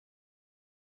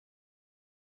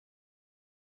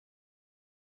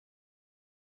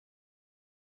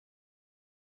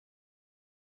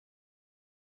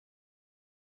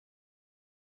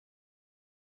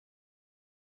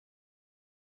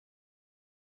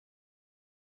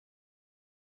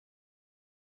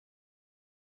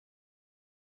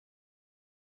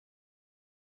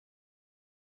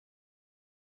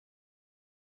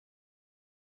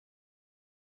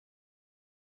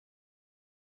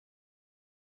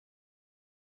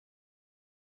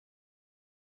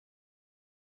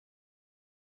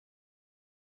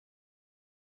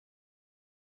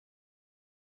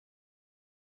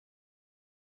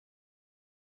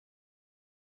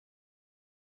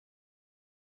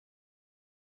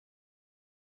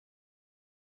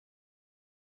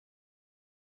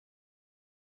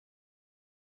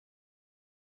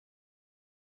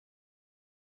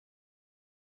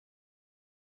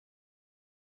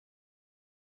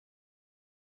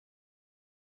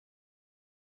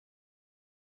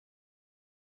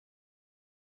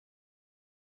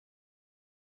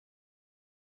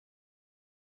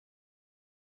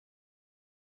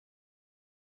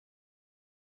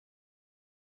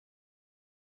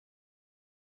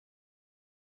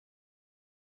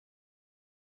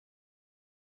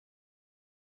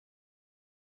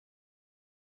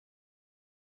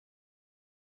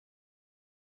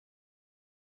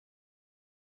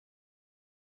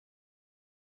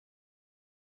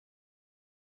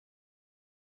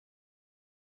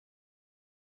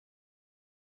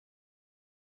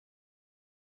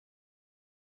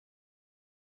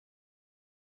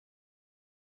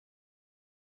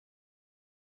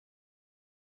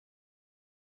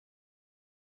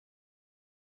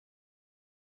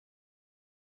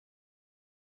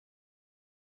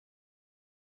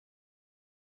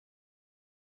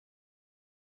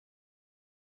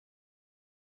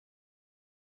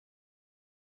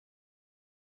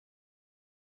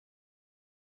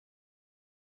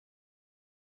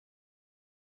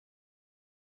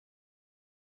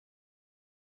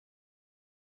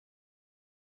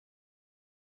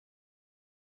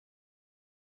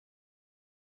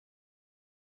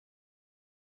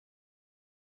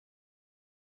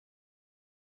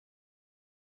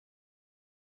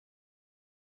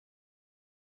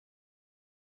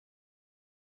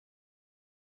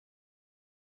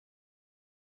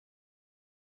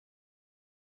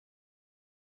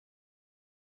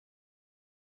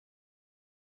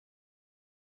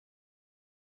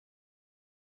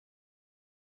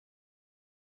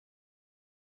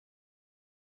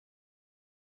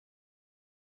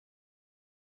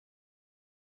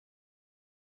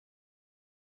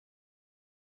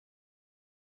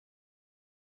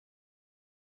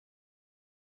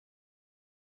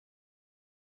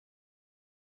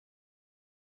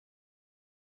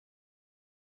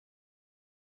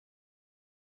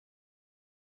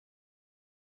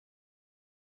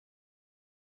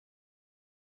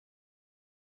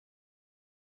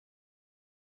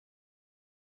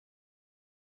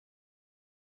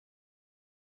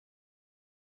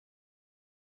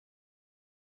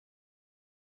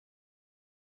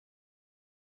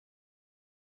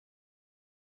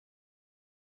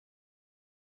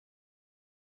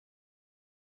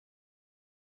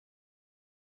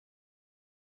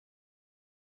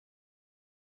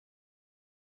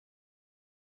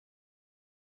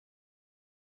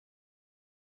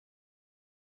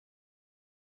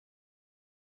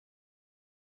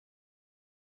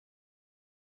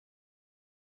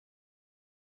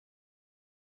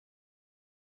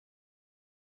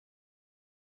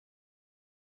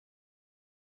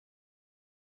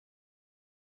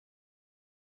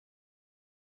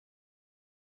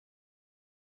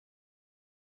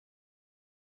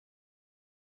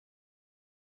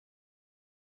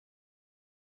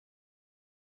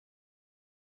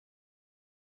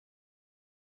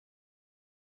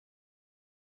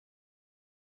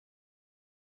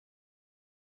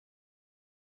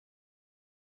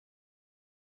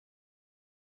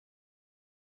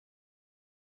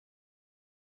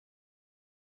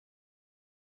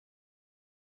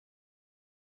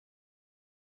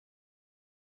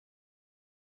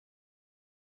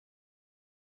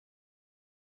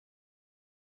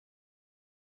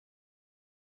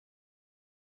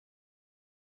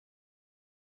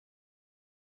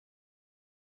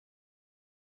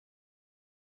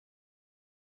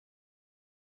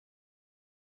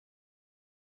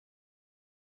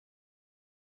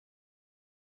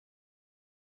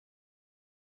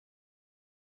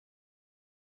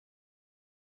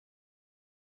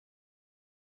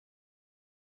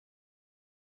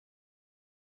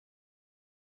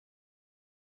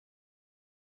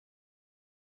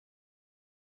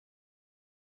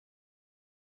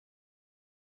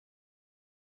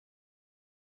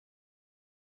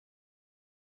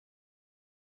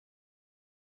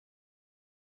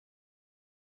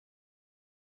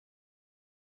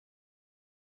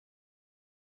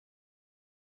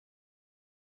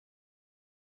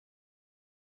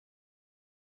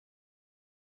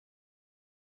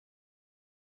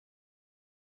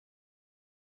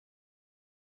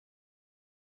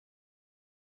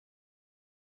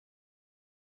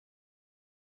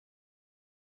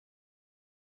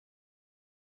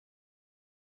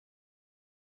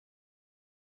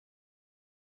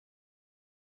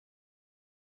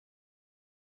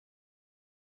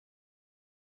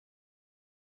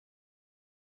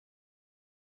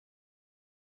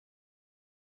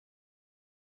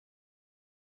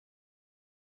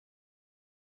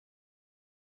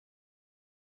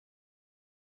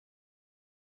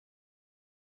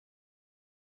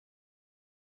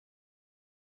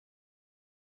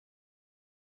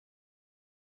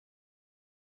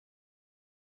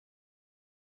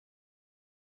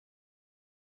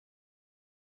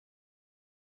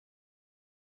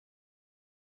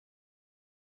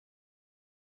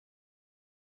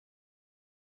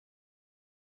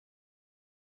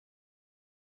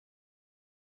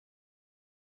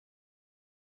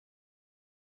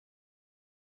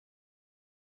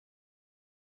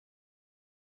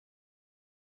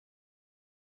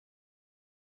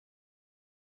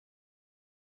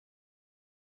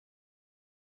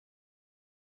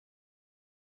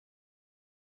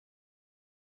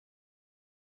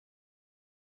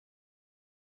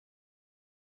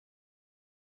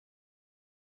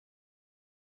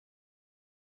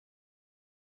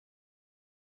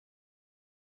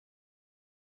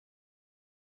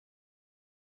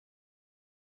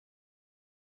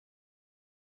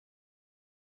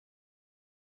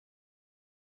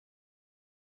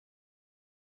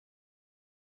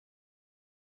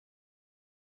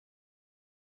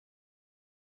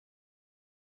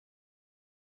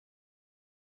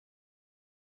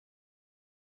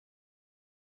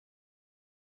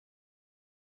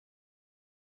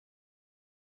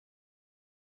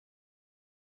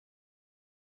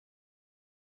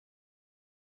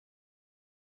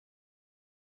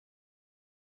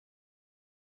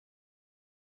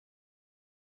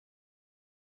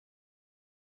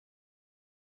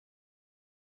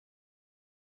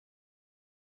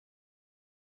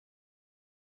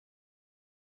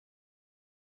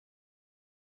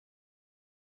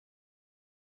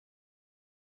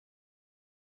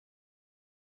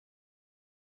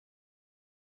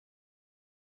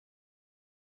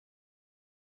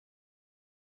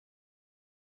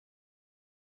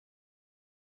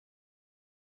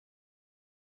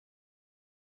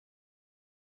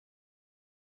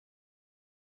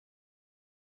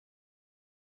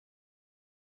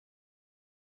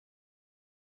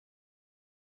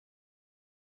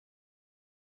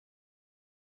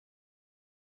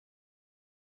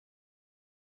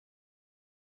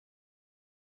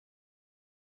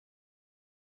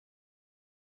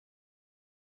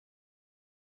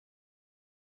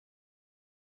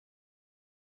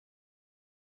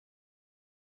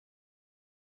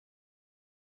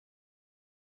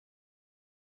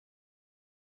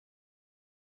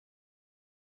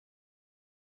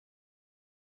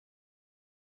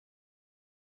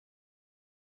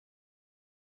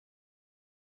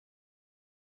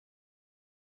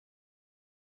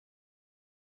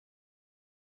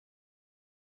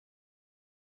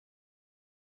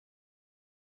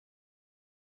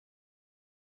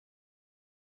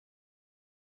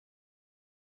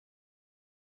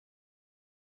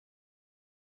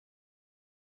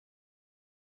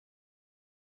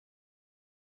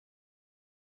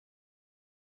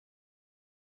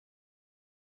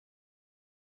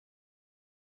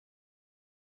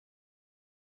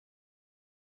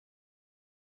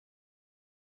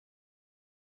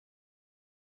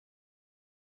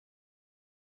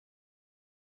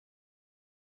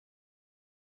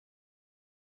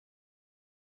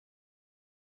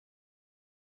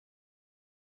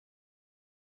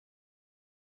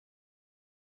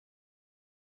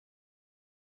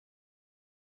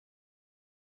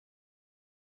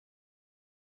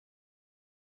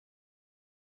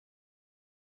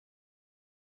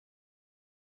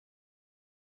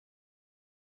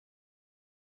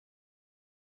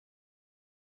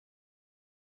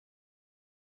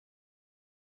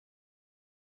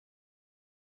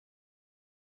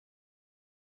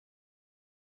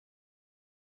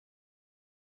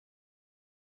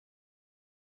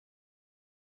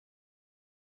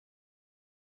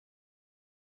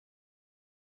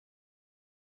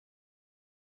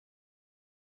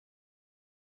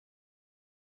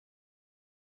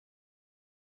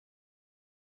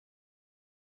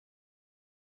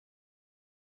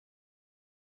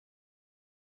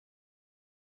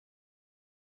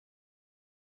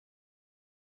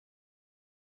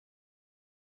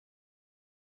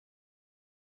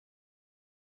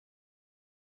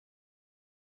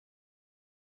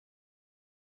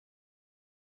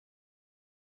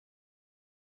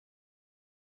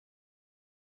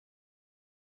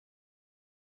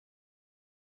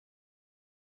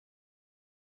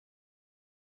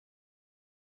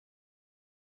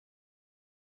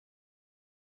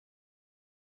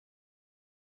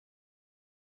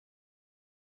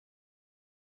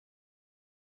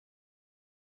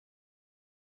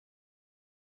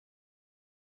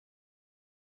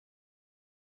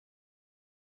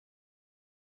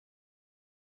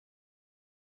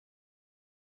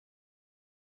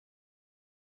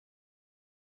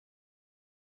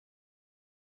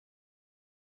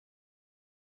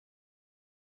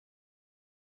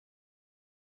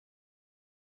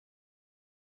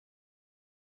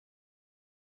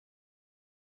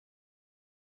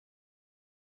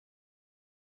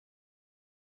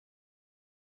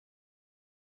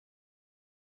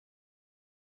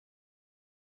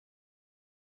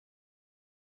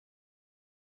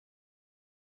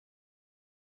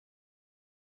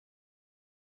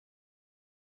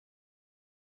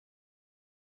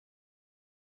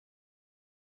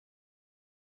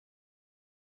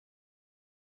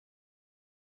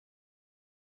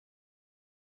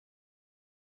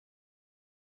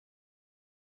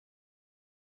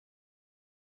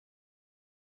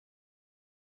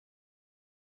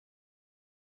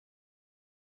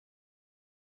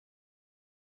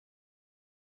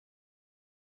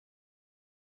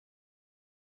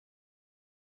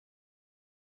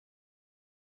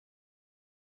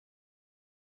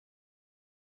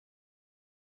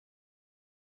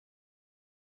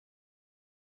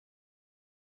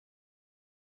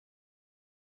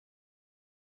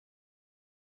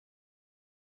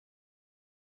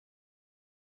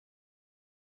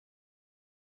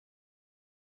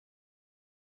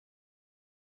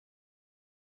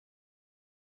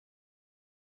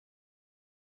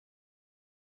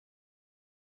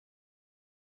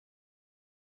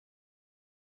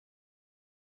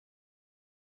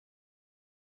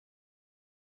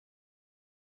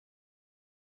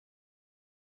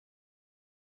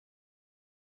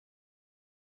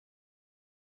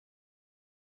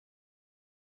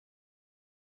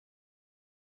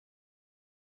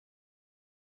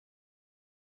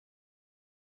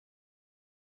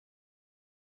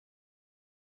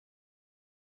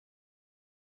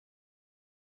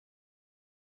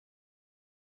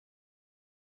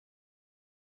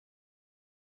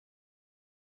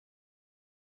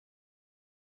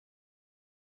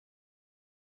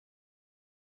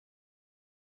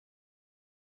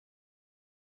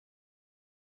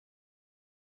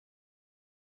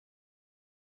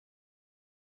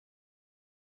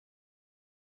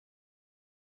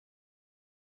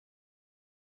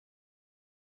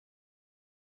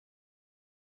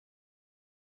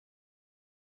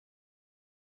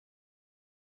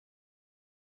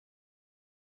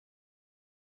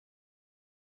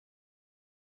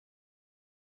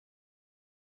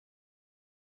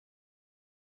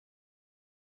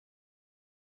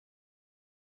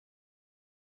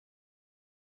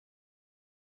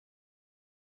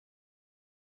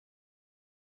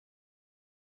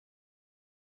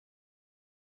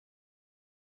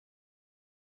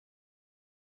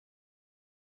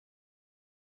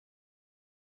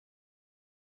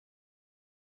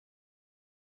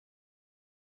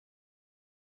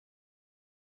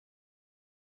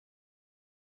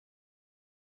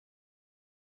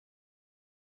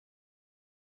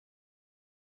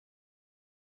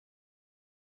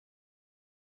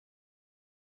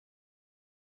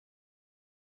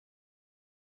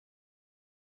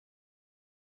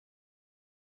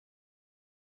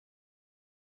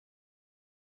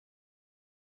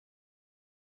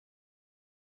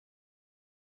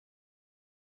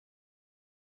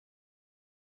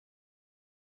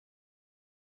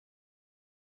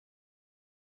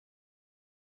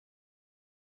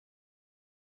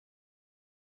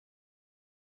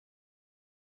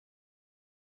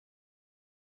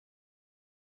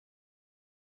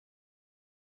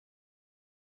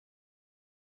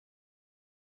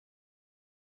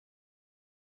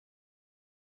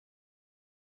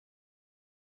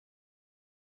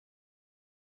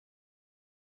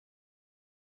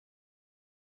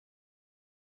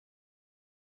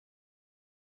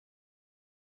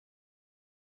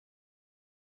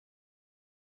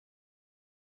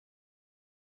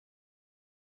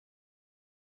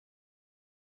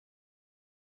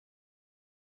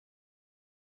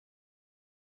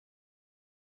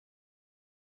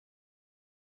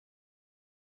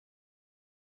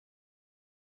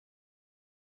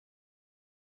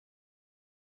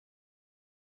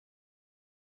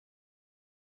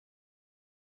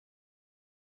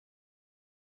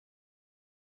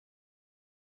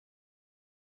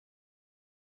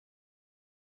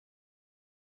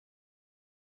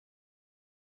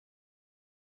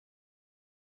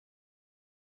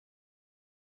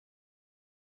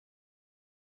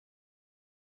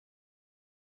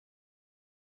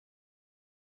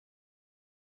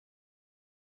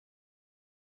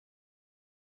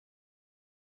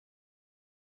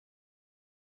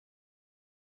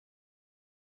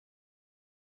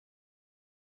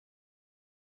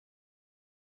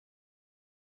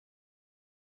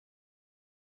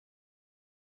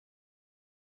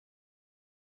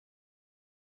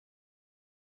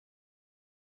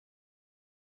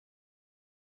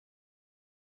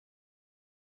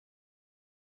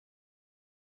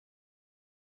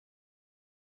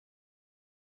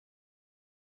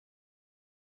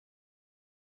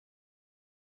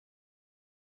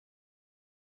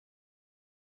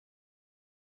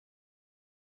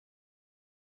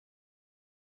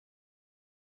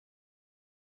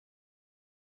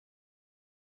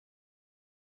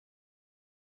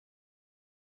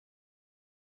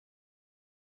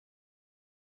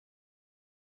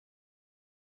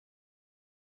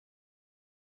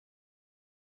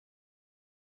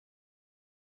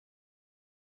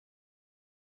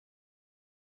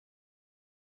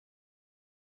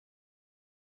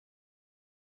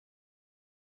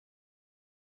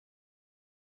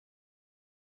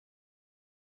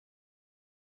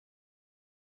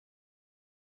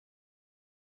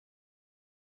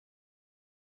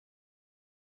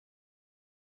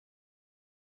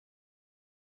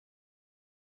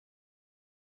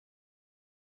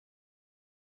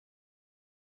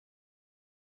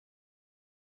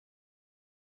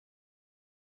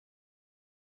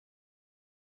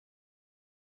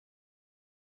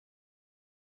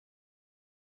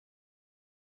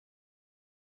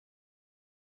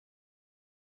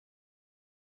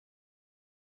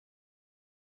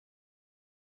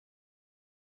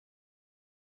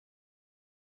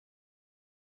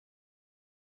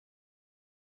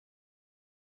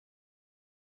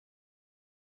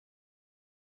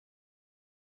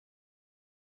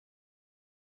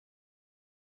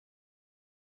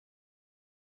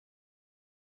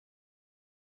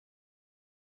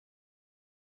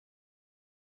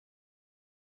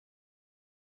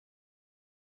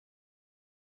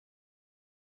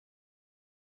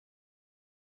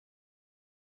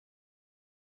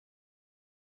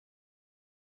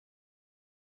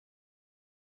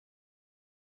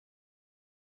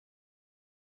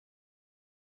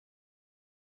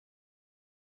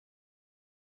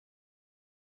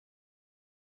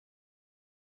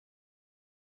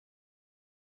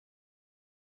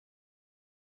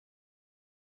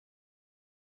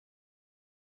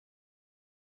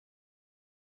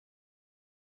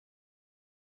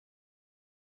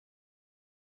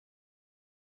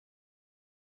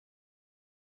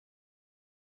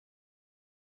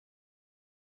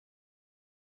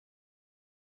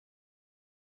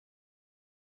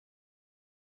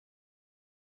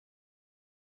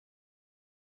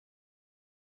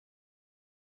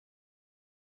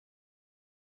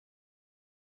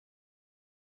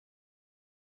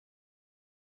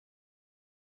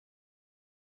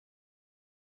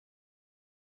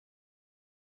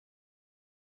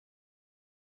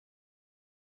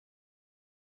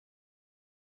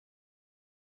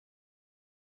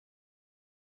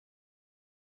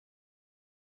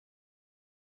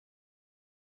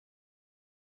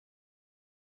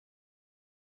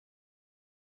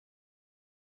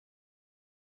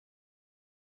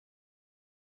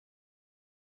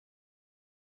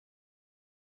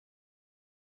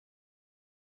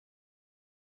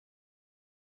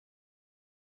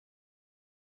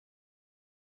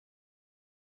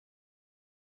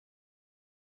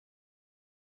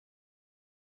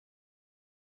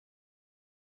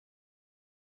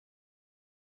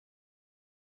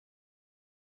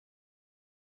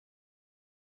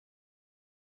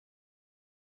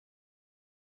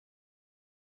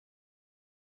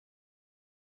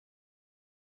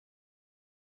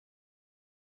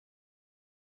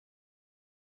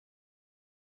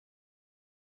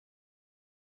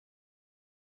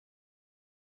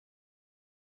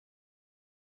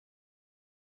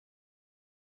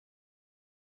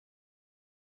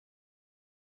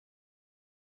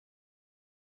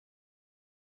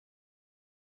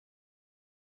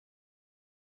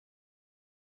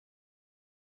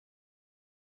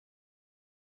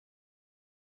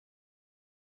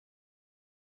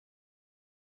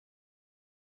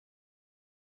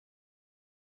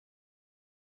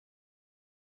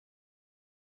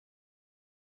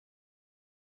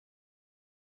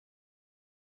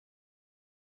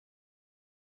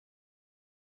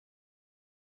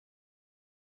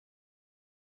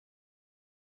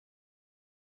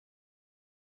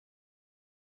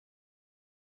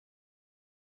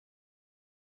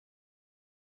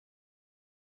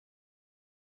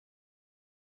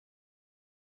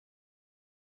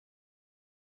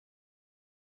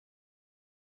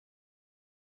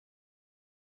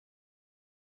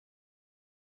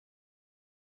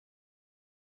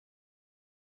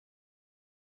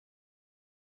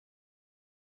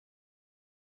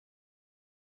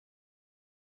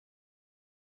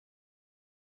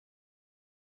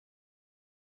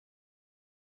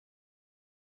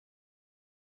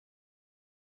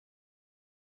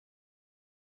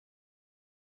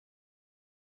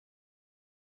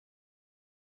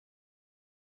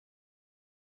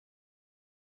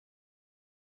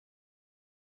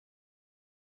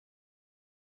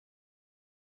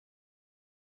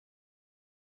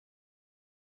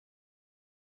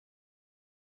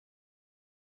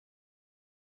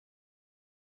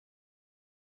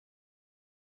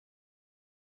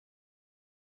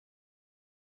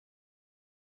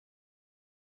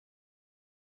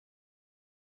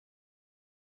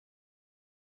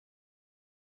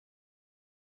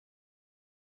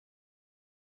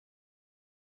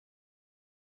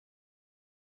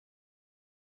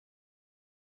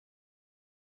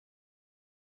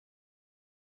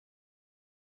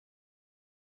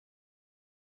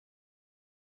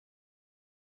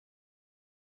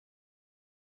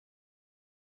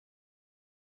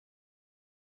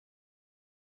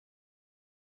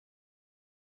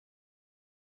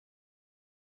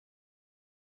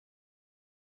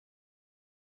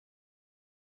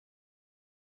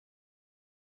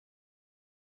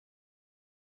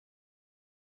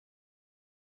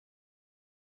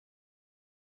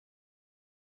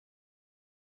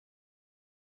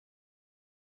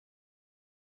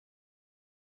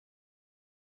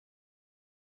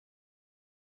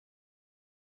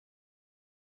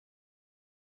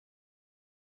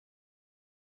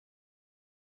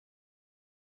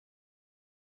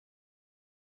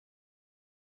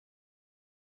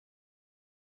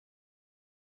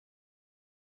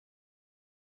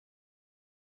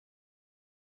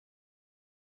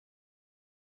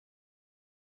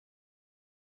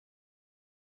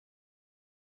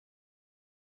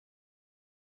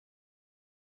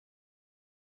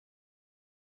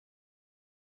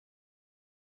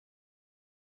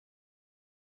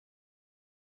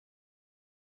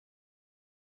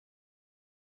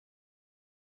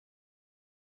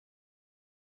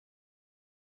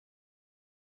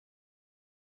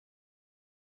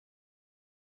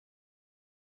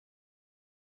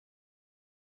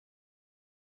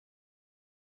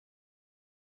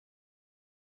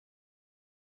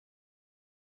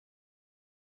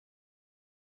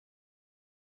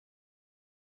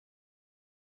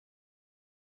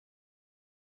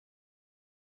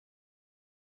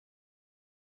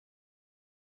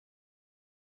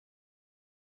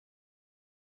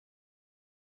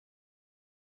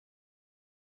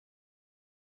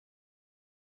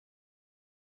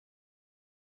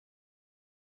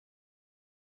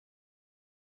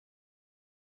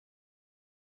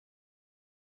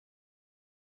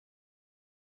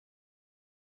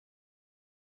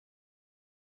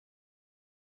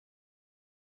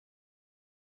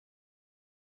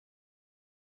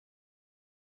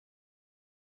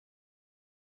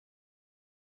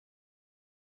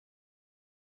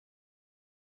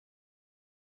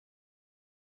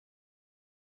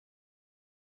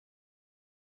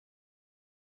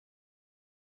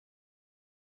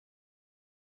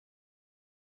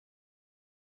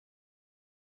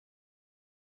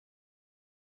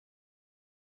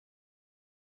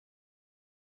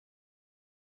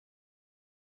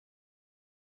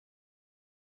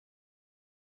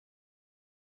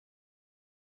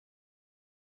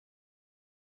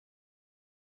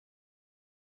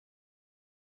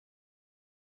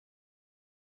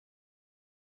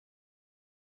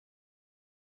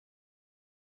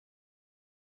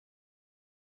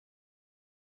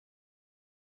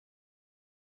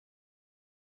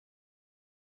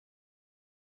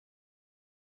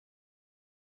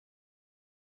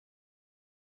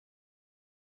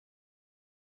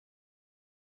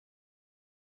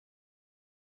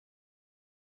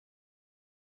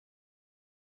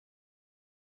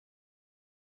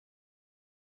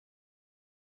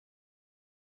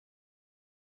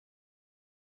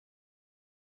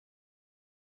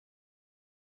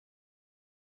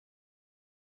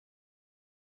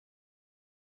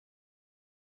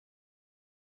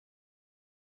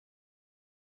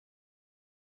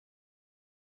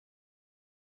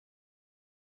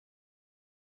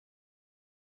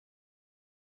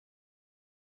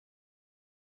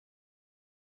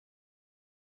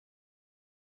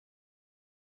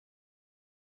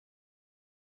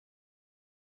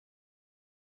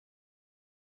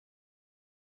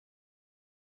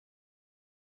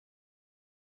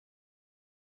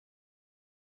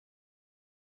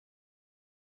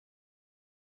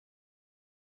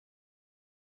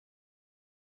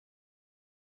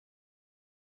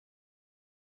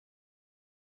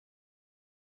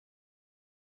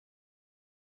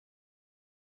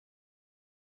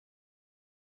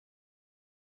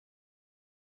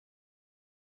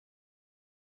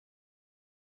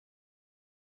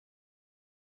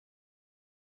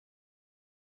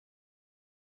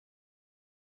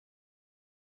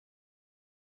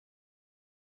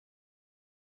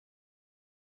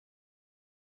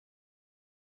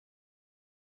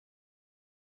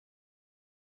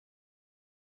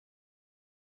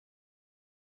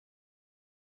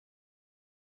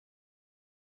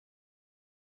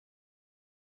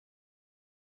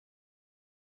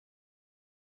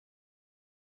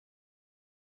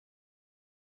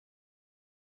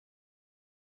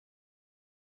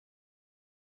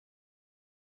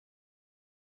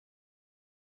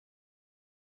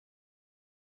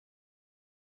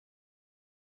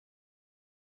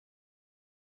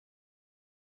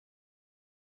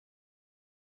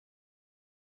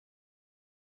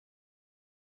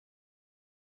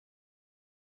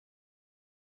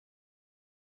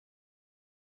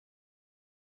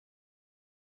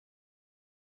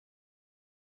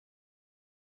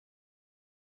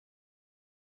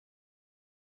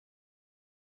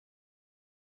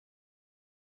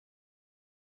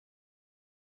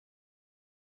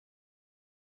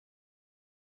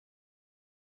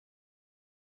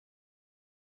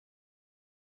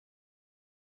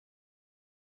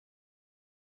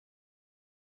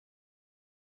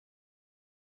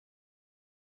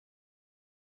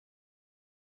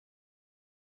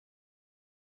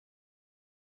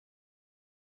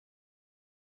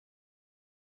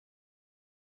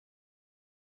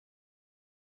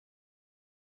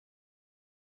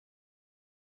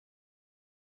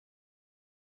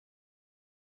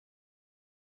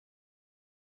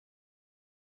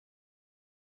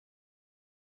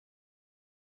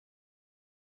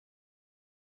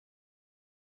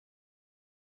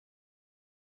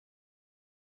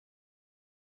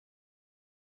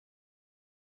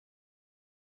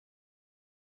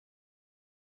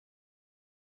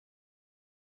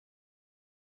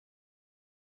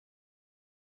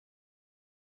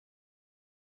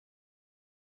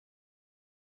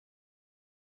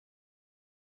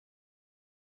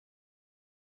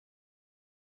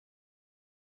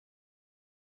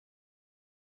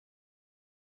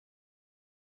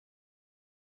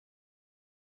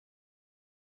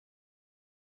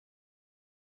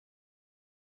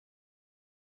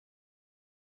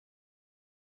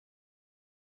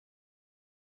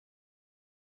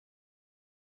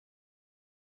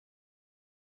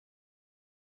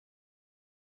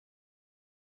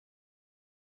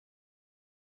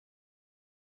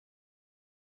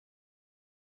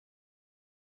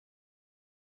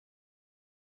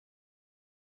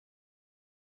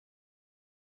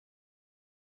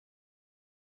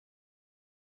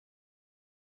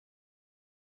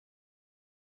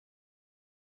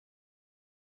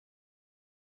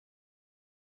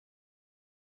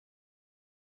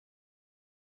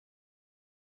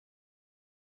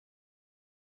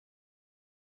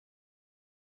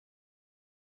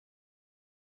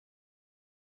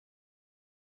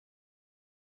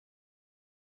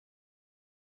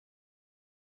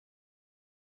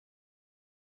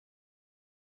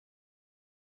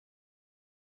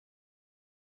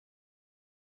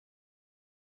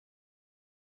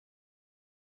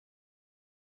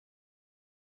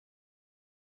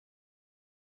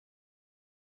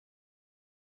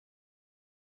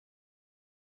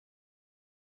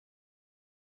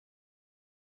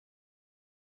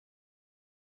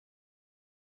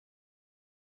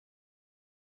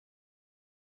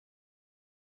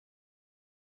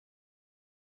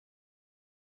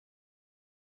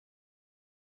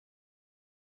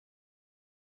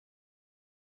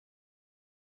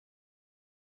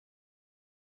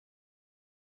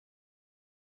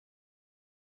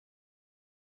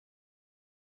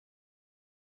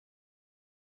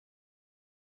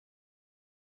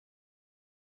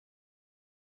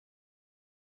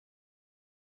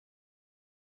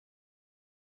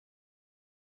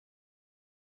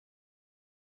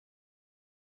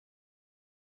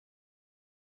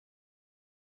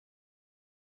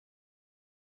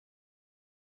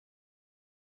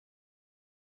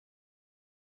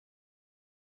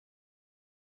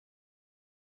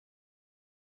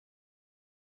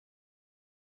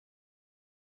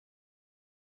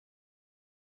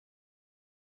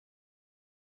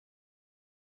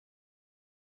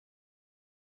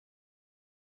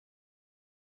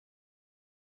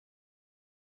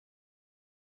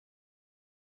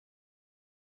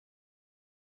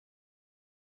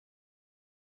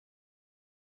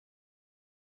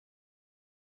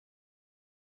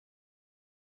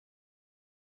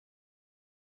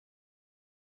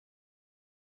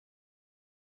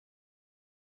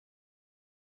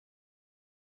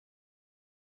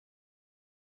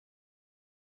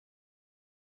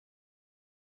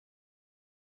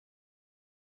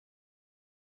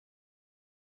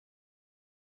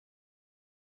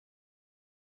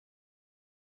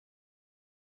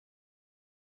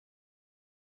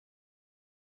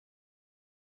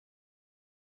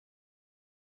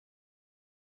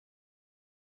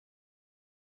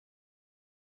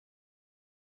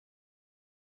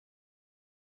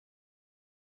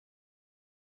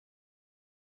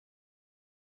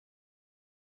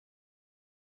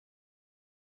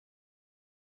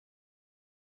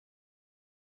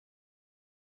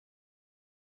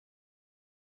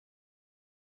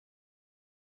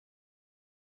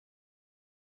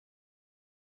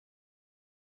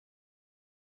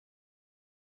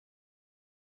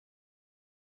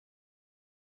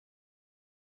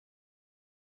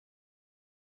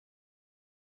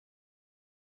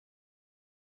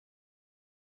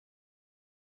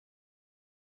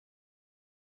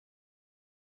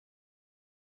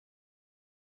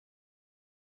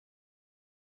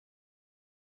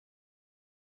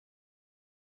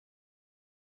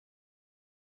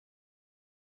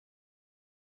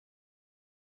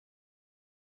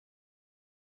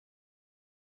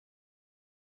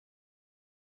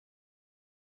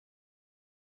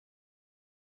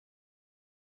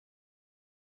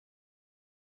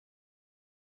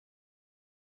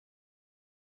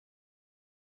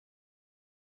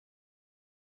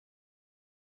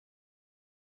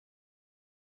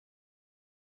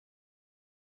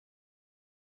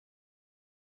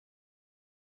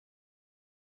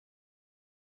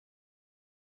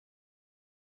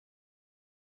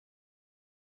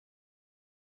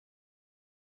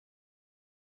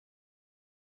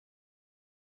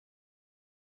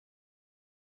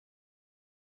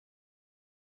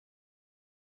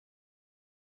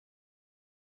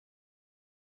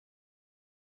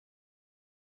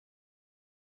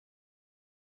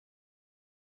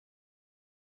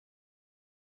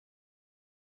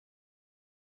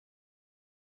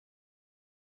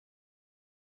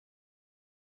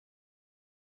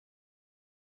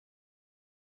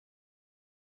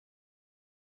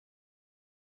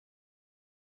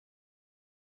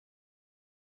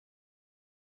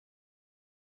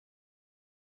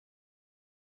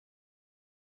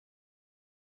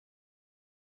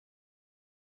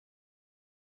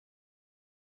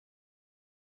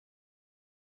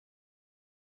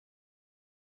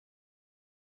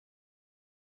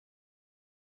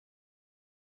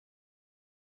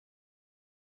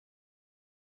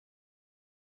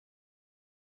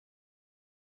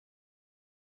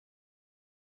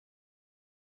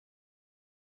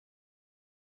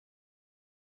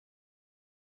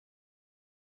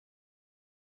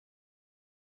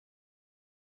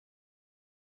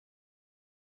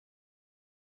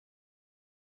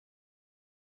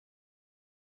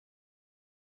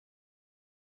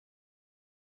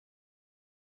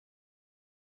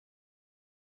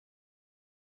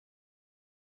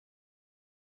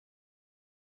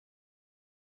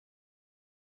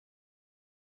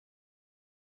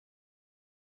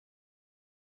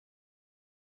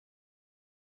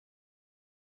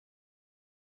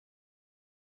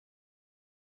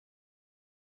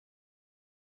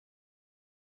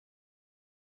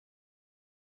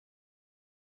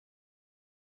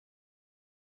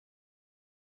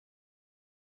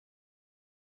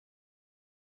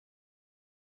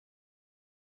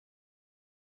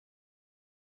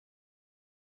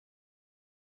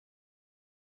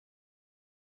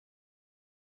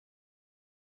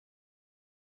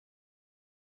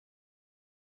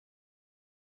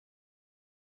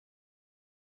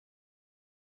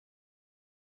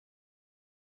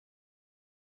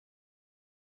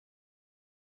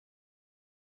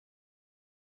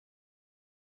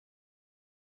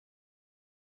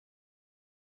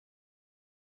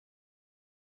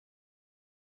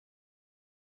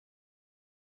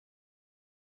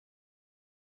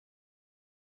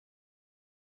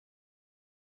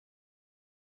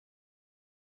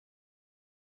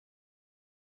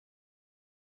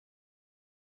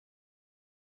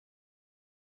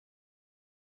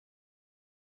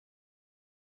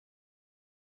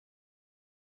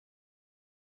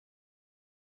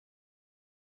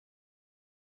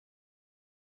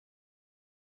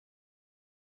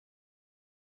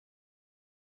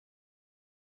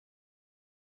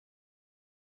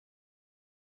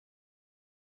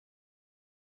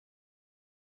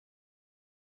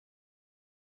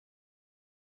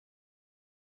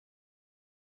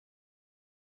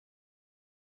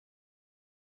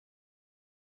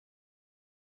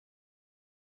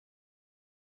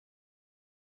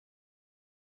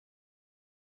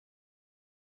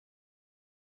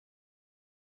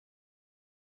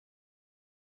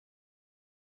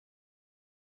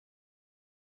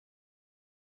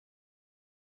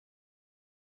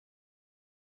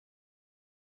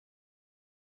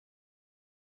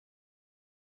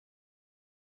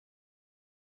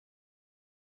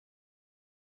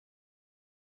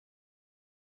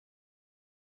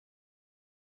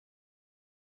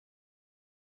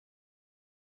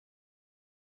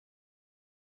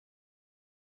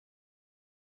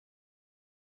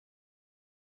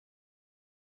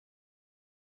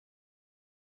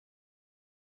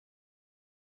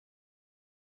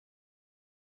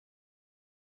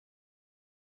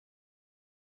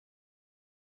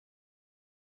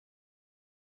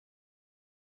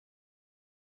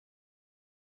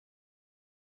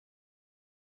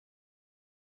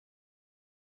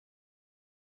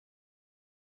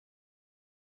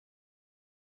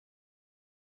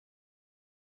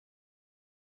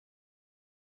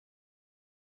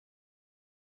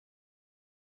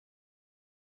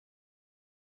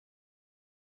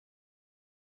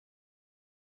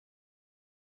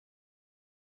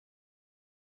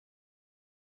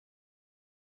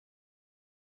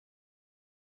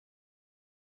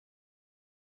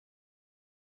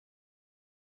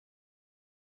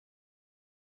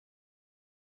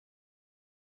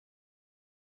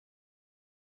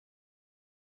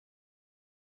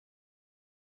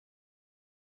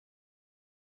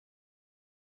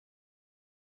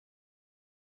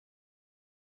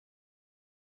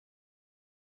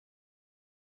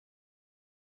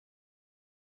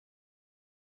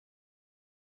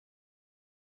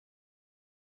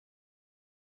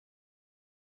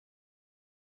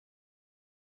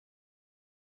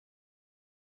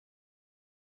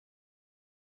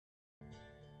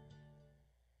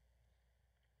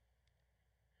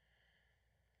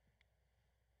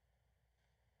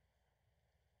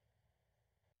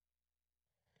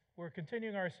We're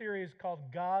continuing our series called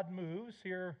God Moves.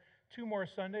 Here, 2 more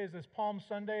Sundays. This Palm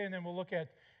Sunday, and then we'll look at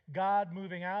God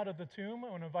moving out of the tomb.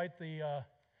 I want to invite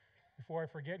before I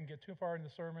forget and get too far in the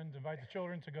sermon, to invite the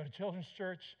children to go to Children's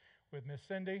Church with Miss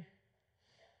Cindy.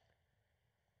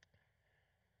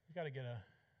 You got to get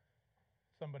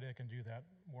somebody that can do that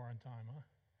more on time, huh?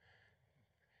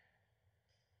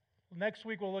 Next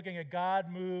week, we're looking at God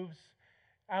moves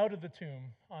out of the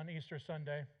tomb on Easter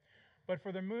Sunday. But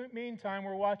for the meantime,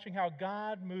 we're watching how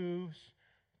God moves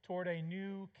toward a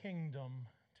new kingdom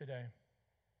today.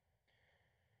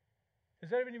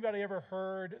 Has anybody ever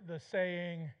heard the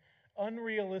saying,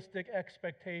 unrealistic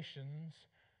expectations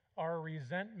are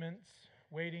resentments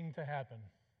waiting to happen?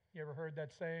 You ever heard that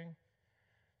saying?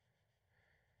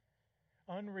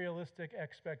 Unrealistic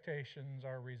expectations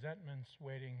are resentments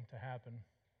waiting to happen.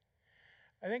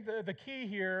 I think the key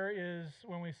here is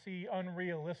when we see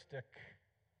unrealistic.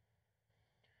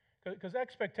 Because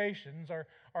expectations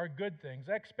are good things.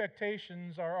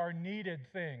 Expectations are needed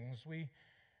things. We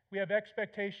have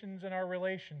expectations in our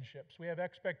relationships. We have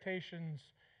expectations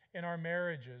in our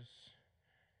marriages.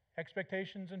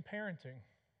 Expectations in parenting.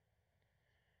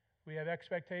 We have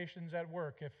expectations at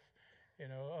work of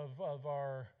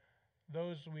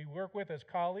those we work with as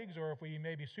colleagues, or if we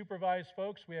maybe supervise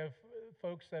folks, we have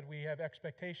folks that we have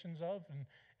expectations of,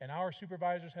 and our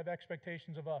supervisors have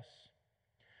expectations of us.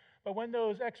 But when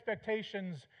those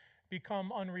expectations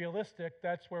become unrealistic,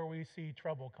 that's where we see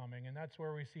trouble coming, and that's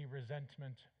where we see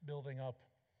resentment building up.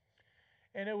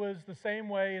 And it was the same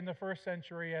way in the first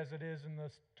century as it is in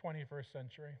the 21st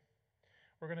century.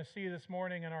 We're going to see this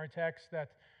morning in our text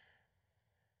that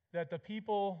the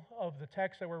people of the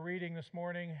text that we're reading this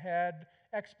morning had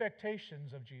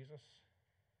expectations of Jesus.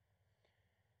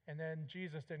 And then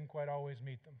Jesus didn't quite always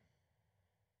meet them.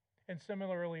 And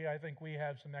similarly, I think we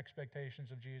have some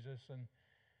expectations of Jesus, and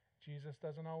Jesus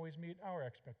doesn't always meet our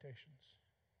expectations.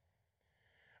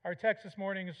 Our text this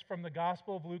morning is from the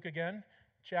Gospel of Luke again,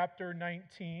 chapter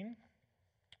 19,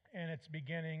 and it's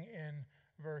beginning in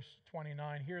verse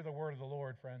 29. Hear the word of the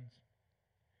Lord, friends.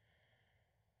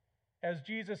 As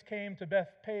Jesus came to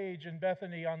Bethphage and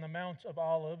Bethany on the Mount of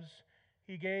Olives,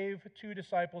 he gave 2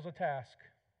 disciples a task.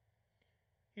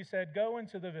 He said, "Go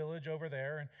into the village over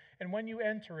there, and when you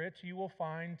enter it, you will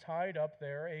find tied up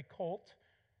there a colt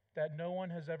that no one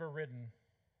has ever ridden.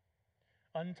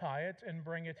 Untie it and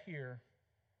bring it here.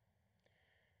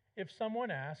 If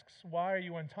someone asks, 'Why are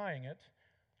you untying it?'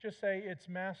 just say, 'Its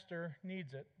master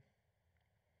needs it.'"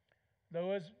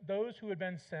 Those who had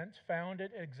been sent found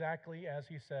it exactly as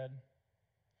he said.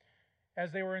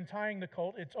 As they were untying the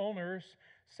colt, its owners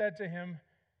said to him,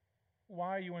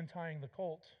 "Why are you untying the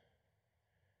colt?"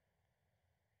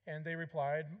 And they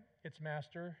replied, "Its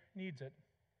master needs it."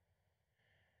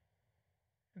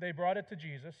 They brought it to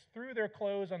Jesus, threw their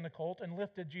clothes on the colt, and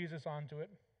lifted Jesus onto it.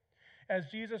 As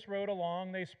Jesus rode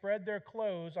along, they spread their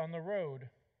clothes on the road.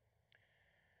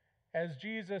 As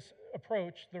Jesus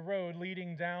approached the road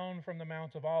leading down from the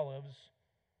Mount of Olives,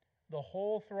 the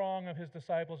whole throng of his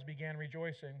disciples began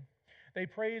rejoicing. They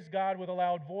praised God with a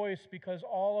loud voice because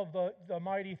all of the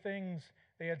mighty things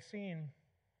they had seen.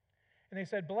 And they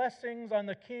said, "Blessings on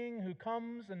the King who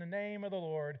comes in the name of the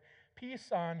Lord. Peace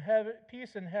in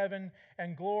heaven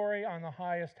and glory on the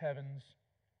highest heavens."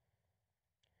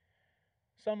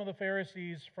 Some of the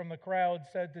Pharisees from the crowd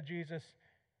said to Jesus,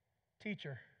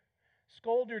 "Teacher,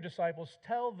 scold your disciples,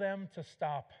 tell them to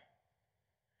stop."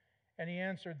 And he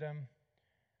answered them,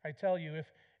 "I tell you,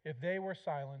 if they were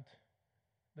silent,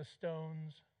 the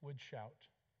stones would shout."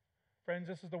 Friends,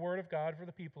 this is the word of God for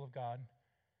the people of God.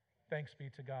 Thanks be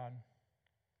to God.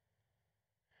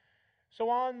 So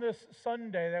on this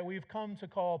Sunday that we've come to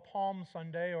call Palm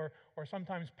Sunday or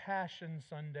sometimes Passion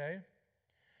Sunday,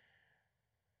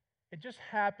 it just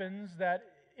happens that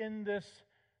in this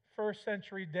first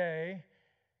century day,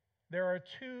 there are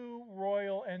 2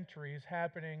 royal entries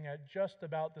happening at just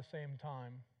about the same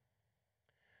time.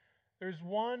 There's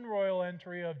one royal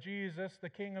entry of Jesus, the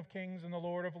King of Kings and the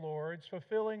Lord of Lords,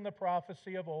 fulfilling the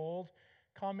prophecy of old,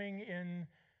 coming in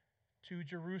to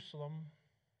Jerusalem,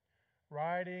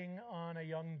 riding on a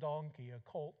young donkey, a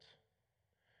colt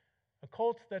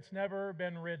that's never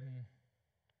been ridden,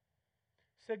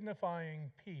 signifying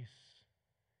peace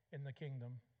in the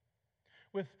kingdom.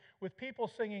 With people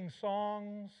singing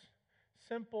songs,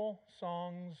 simple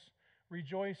songs,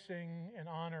 rejoicing and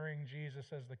honoring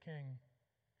Jesus as the King,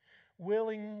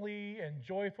 willingly and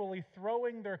joyfully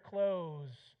throwing their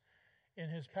clothes in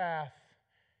his path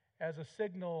as a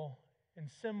signal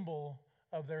and symbol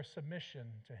of their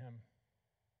submission to him.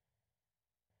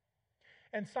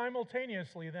 And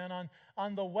simultaneously then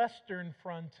on the western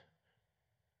front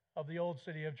of the old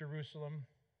city of Jerusalem.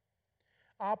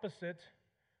 Opposite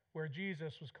where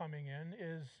Jesus was coming in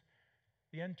is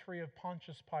the entry of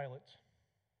Pontius Pilate.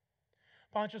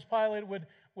 Pontius Pilate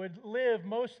would live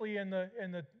mostly in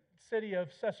the city of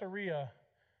Caesarea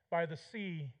by the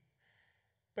sea,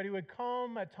 but he would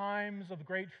come at times of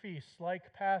great feasts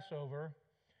like Passover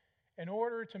in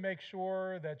order to make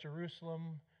sure that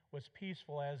Jerusalem was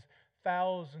peaceful as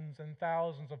thousands and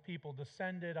thousands of people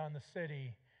descended on the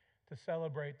city to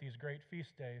celebrate these great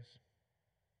feast days.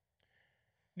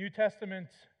 New Testament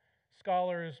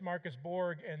scholars Marcus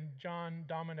Borg and John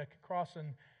Dominic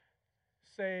Crossan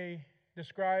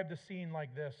describe the scene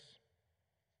like this.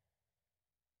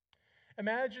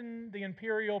 Imagine the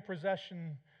imperial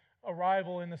procession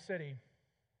arrival in the city.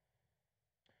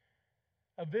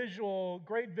 A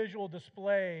great visual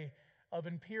display of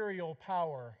imperial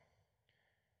power.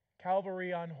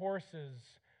 Cavalry on horses,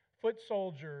 foot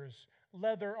soldiers,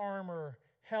 leather armor,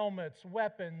 helmets,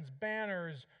 weapons,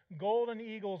 banners, golden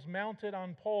eagles mounted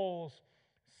on poles,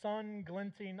 sun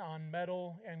glinting on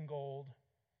metal and gold.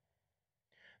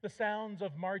 The sounds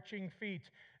of marching feet,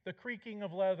 the creaking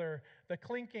of leather, the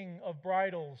clinking of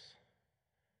bridles,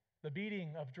 the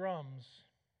beating of drums,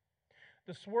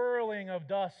 the swirling of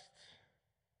dust,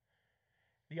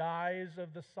 the eyes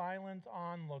of the silent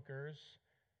onlookers,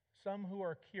 some who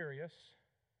are curious,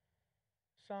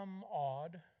 some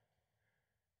awed,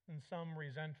 and some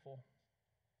resentful.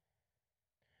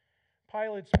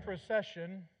 Pilate's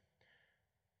procession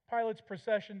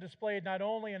displayed not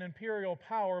only an imperial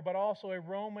power, but also a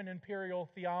Roman imperial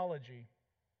theology.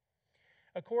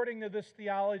 According to this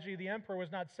theology, the emperor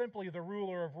was not simply the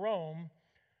ruler of Rome,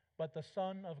 but the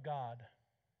Son of God.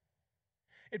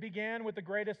 It began with the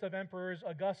greatest of emperors,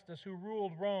 Augustus, who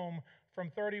ruled Rome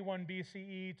from 31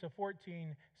 BCE to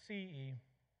 14 CE.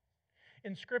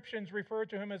 Inscriptions refer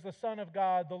to him as the Son of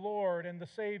God, the Lord, and the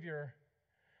Savior,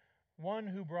 one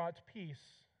who brought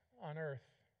peace on earth.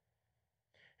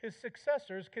 His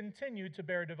successors continued to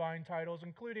bear divine titles,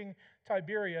 including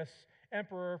Tiberius,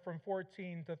 emperor from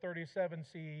 14 to 37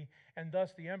 CE, and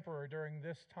thus the emperor during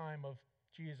this time of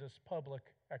Jesus' public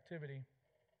activity.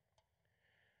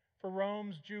 For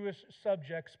Rome's Jewish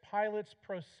subjects, Pilate's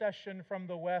procession from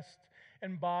the west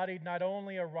embodied not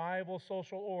only a rival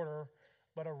social order,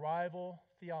 but a rival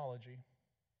theology,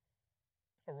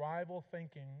 a rival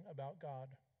thinking about God.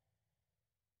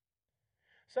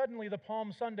 Suddenly, the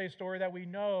Palm Sunday story that we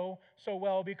know so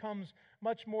well becomes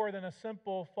much more than a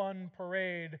simple, fun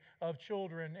parade of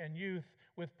children and youth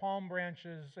with palm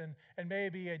branches and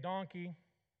maybe a donkey.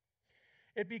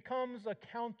 It becomes a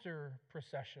counter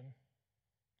procession,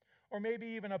 or maybe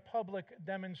even a public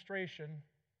demonstration.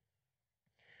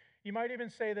 You might even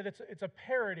say that it's a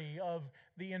parody of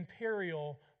the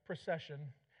imperial procession,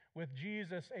 with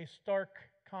Jesus a stark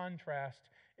contrast,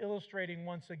 illustrating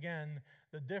once again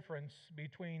the difference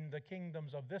between the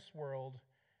kingdoms of this world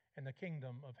and the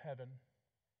kingdom of heaven.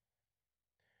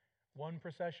 One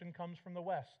procession comes from the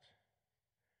west,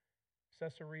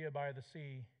 Caesarea by the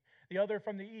sea. The other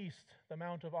from the east, the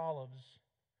Mount of Olives.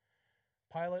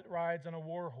 Pilate rides on a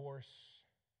war horse.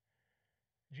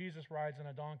 Jesus rides on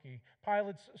a donkey.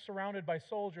 Pilate's surrounded by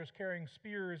soldiers carrying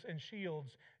spears and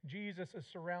shields. Jesus is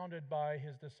surrounded by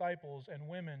his disciples and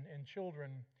women and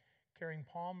children carrying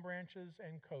palm branches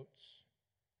and coats.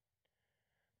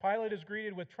 Pilate is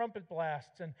greeted with trumpet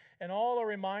blasts, and all are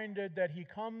reminded that he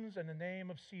comes in the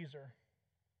name of Caesar.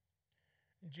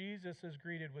 Jesus is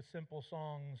greeted with simple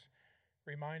songs,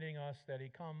 reminding us that he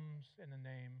comes in the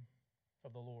name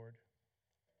of the Lord.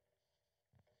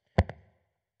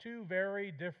 Two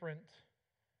very different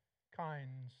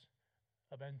kinds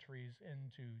of entries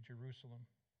into Jerusalem.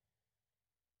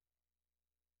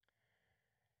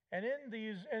 And in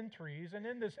these entries, and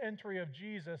in this entry of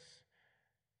Jesus,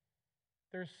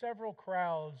 there's several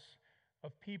crowds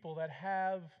of people that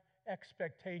have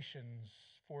expectations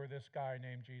for this guy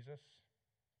named Jesus.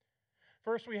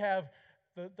 First, we have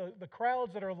the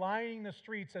crowds that are lining the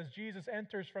streets as Jesus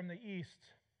enters from the east.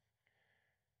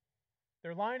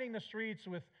 They're lining the streets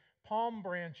with palm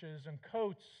branches and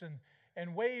coats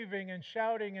and waving and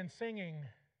shouting and singing,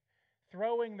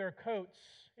 throwing their coats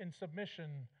in submission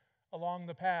along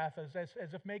the path as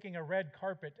if making a red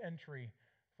carpet entry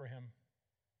for him.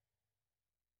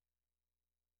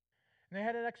 And they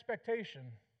had an expectation.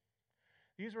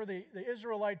 These were the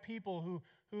Israelite people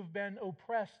who've been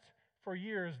oppressed for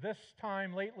years, this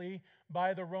time lately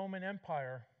by the Roman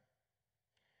Empire.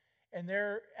 And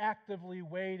they're actively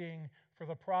waiting for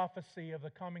the prophecy of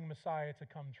the coming Messiah to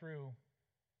come true.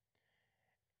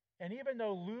 And even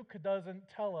though Luke doesn't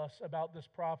tell us about this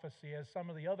prophecy, as some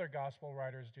of the other gospel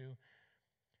writers do,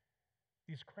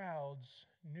 These crowds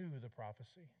knew the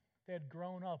prophecy. They had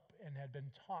grown up and had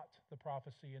been taught the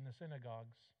prophecy in the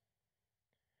synagogues.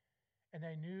 And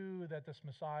they knew that this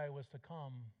Messiah was to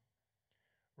come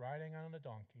riding on a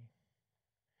donkey.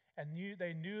 And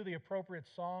they knew the appropriate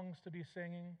songs to be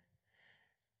singing.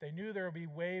 They knew there would be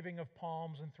waving of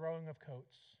palms and throwing of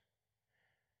coats.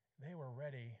 They were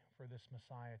ready for this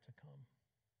Messiah to come.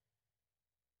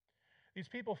 These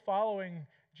people following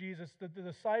Jesus, the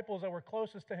disciples that were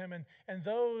closest to him, and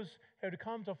those who had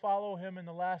come to follow him in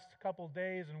the last couple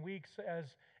days and weeks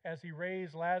as he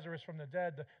raised Lazarus from the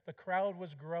dead, the crowd was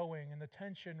growing and the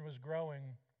tension was growing.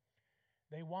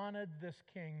 They wanted this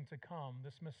king to come,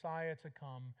 this Messiah to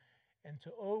come, and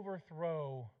to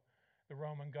overthrow the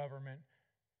Roman government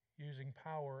using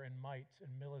power and might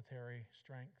and military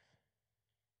strength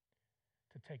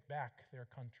to take back their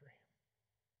country.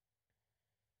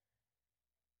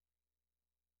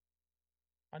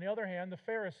 On the other hand, the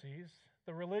Pharisees,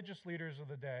 the religious leaders of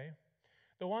the day,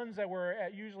 the ones that were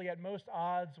usually at most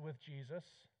odds with Jesus,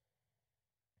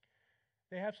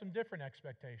 they have some different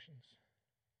expectations.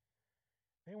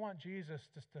 They want Jesus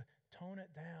just to tone it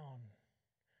down.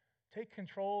 Take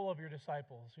control of your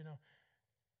disciples.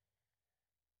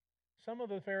 Some of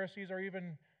the Pharisees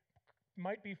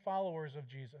might be followers of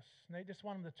Jesus, and they just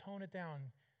want him to tone it down.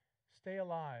 Stay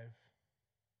alive.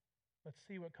 Let's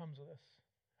see what comes of this.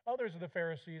 Others of the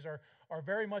Pharisees are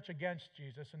very much against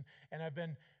Jesus and have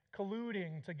been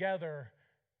colluding together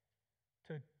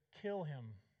to kill him,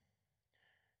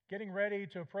 getting ready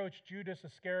to approach Judas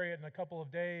Iscariot in a couple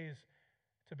of days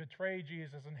to betray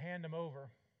Jesus and hand him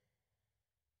over.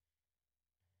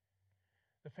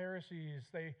 The Pharisees,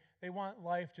 they want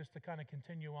life just to kind of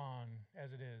continue on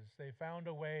as it is. They found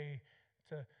a way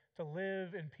to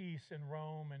live in peace in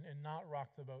Rome and not rock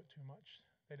the boat too much.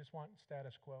 They just want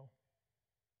status quo.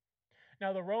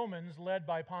 Now the Romans, led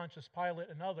by Pontius Pilate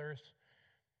and others,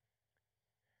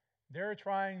 they're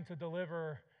trying to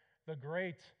deliver the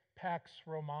great Pax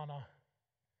Romana,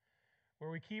 where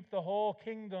we keep the whole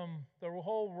kingdom, the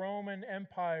whole Roman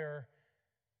Empire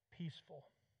peaceful,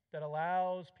 that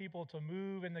allows people to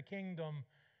move in the kingdom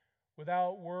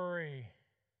without worry.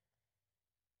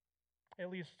 At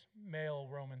least male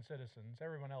Roman citizens.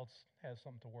 Everyone else has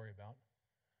something to worry about.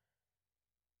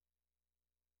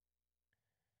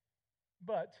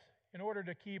 But in order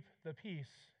to keep the peace,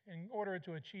 in order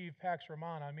to achieve Pax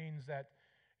Romana, means that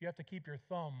you have to keep your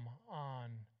thumb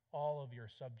on all of your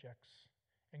subjects,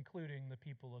 including the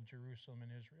people of Jerusalem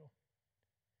and Israel.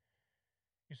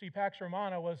 You see, Pax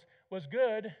Romana was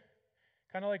good,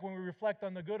 kind of like when we reflect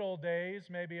on the good old days,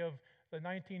 maybe of the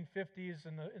 1950s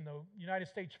and the United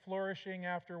States flourishing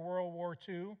after World War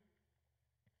II.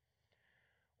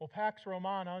 Well, Pax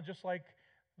Romana, just like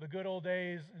the good old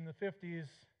days in the 50s,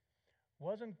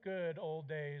 wasn't good old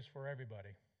days for everybody.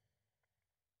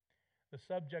 The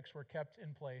subjects were kept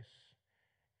in place,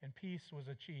 and peace was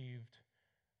achieved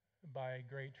by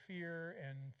great fear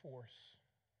and force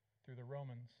through the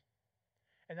Romans.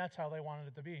 And that's how they wanted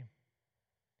it to be.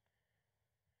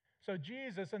 So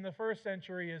Jesus in the first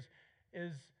century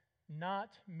is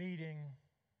not meeting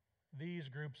these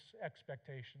groups'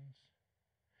 expectations.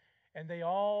 And they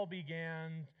all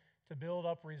began to build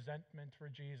up resentment for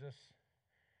Jesus.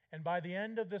 And by the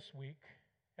end of this week,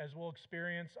 as we'll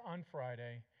experience on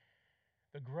Friday,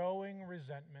 the growing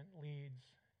resentment leads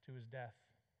to his death.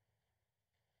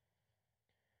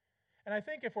 And I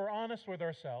think if we're honest with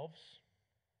ourselves,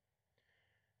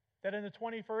 that in the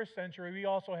 21st century, we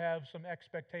also have some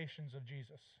expectations of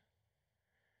Jesus.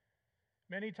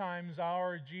 Many times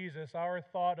our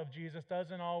thought of Jesus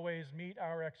doesn't always meet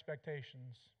our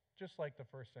expectations, just like the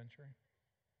first century.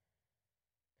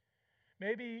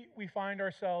 Maybe we find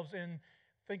ourselves in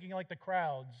thinking like the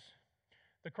crowds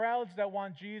that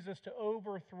want Jesus to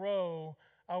overthrow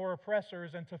our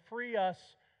oppressors and to free us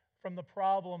from the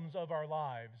problems of our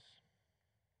lives.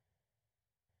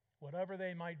 Whatever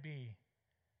they might be,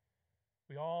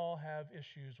 we all have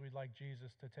issues we'd like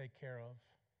Jesus to take care of.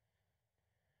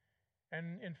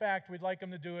 And in fact, we'd like him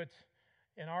to do it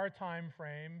in our time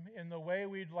frame, in the way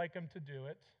we'd like him to do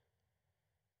it.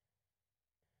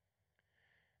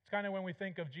 It's kind of when we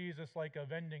think of Jesus like a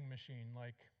vending machine,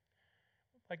 like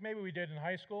maybe we did in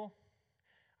high school.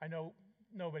 I know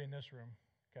nobody in this room,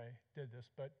 did this,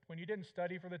 but when you didn't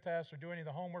study for the test or do any of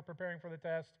the homework preparing for the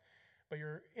test, but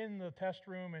you're in the test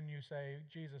room and you say,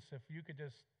 Jesus, if you could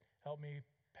just help me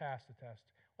pass the test.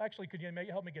 Well, actually, could you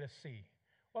help me get a C?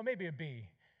 Well, maybe a B.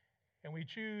 And we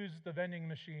choose the vending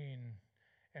machine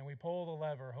and we pull the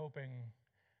lever hoping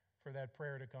for that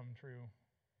prayer to come true.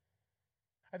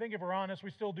 I think if we're honest,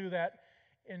 we still do that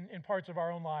in parts of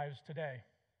our own lives today.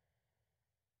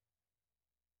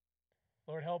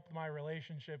 Lord, help my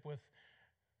relationship with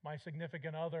my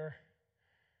significant other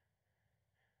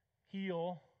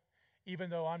heal, even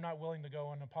though I'm not willing to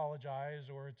go and apologize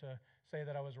or to say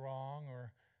that I was wrong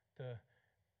or to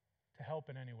help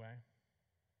in any way.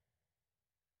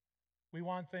 We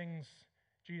want things,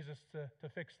 Jesus, to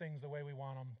fix things the way we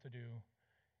want them to do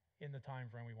in the time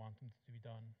frame we want them to be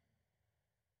done.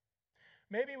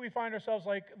 Maybe we find ourselves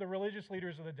like the religious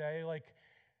leaders of the day, like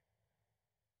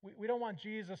we don't want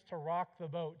Jesus to rock the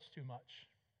boats too much.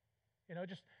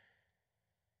 Just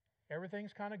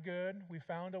everything's kind of good. We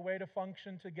found a way to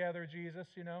function together, Jesus,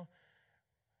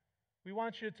 We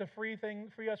want you to free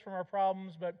us from our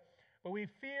problems, but we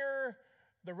fear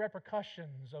the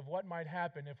repercussions of what might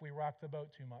happen if we rock the boat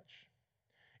too much.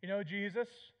 Jesus,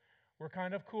 we're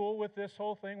kind of cool with this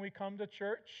whole thing. We come to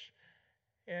church,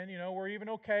 and, we're even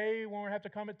okay when we have to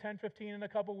come at 10:15 in a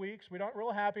couple weeks. We're not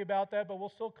real happy about that, but we'll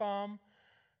still come.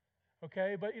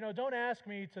 Okay, but, don't ask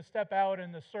me to step out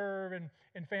and to serve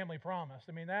in Family Promise.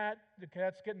 I mean,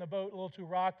 that's getting the boat a little too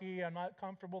rocky. I'm not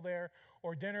comfortable there.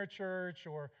 Or dinner church,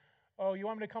 or, oh, you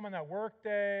want me to come on that work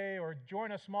day, or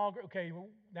join a small group? Okay,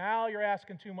 now you're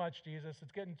asking too much, Jesus.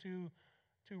 It's getting too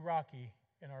rocky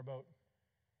in our boat.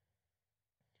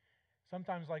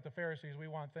 Sometimes, like the Pharisees, we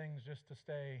want things just to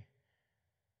stay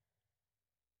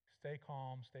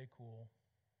calm, stay cool.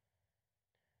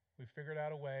 We've figured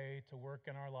out a way to work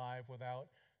in our life without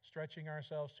stretching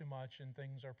ourselves too much, and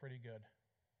things are pretty good.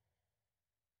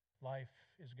 Life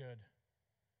is good.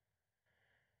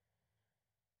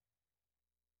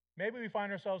 Maybe we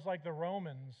find ourselves like the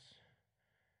Romans.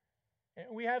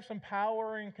 We have some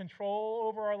power and control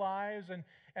over our lives,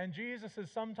 and Jesus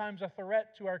is sometimes a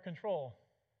threat to our control.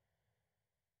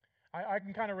 I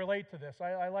can kind of relate to this.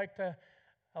 I like to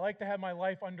have my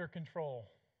life under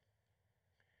control.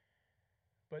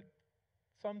 But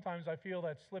sometimes I feel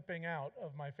that slipping out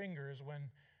of my fingers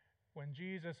when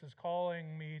Jesus is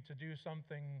calling me to do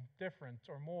something different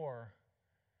or more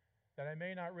that I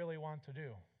may not really want to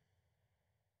do.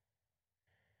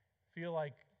 Feel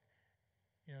like,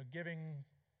 giving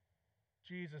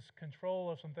Jesus control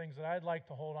of some things that I'd like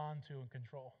to hold on to and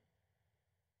control.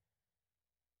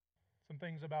 Some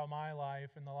things about my life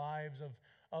and the lives of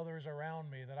others around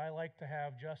me that I like to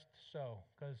have just so.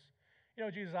 Because,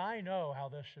 Jesus, I know how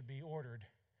this should be ordered.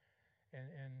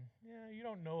 And you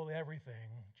don't know everything,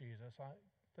 Jesus.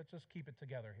 Let's just keep it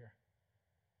together here.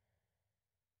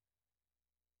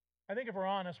 I think if we're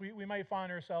honest, we might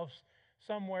find ourselves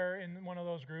somewhere in one of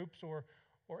those groups or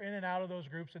in and out of those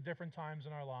groups at different times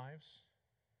in our lives.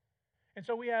 And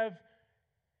so we have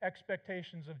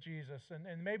expectations of Jesus,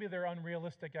 and maybe they're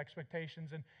unrealistic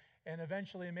expectations, and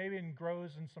eventually maybe it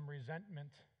grows in some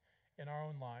resentment in our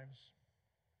own lives.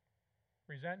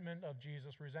 Resentment of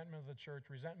Jesus, resentment of the church,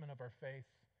 resentment of our faith.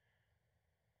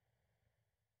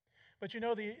 But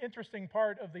the interesting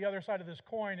part of the other side of this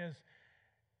coin is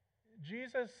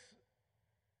Jesus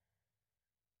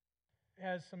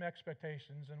has some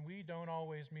expectations, and we don't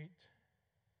always meet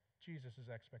Jesus'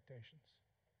 expectations.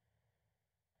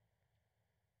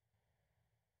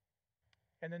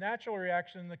 And the natural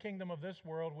reaction in the kingdom of this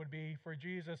world would be for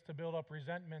Jesus to build up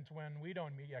resentment when we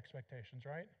don't meet expectations,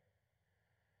 right?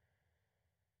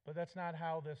 But that's not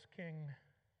how this king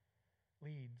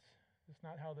leads. It's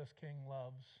not how this king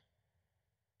loves.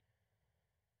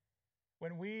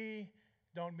 When we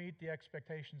don't meet the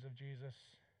expectations of Jesus,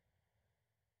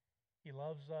 he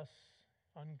loves us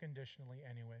unconditionally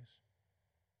anyways,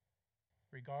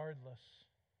 regardless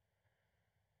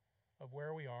of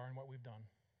where we are and what we've done.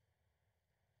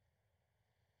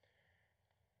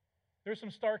 There's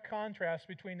some stark contrast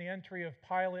between the entry of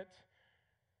Pilate,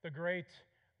 the great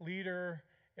leader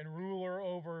and ruler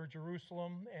over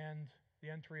Jerusalem, and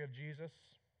the entry of Jesus.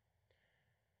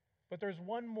 But there's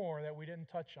one more that we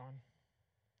didn't touch on.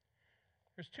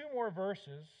 There's two more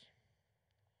verses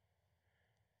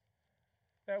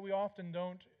that we often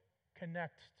don't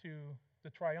connect to the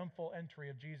triumphal entry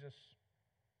of Jesus.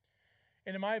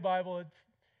 And in my Bible,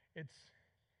 it's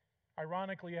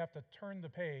ironically, you have to turn the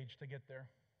page to get there.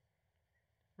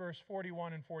 Verse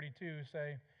 41 and 42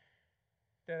 say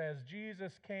that as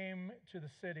Jesus came to the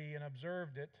city and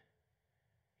observed it,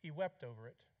 he wept over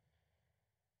it.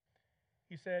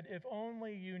 He said, "If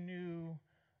only you knew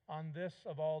on this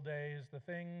of all days the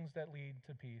things that lead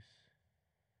to peace,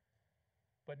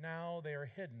 but now they are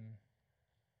hidden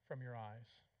from your eyes."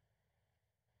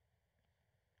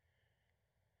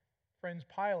 Friends,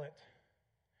 Pilate,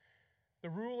 the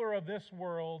ruler of this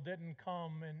world, didn't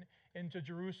come into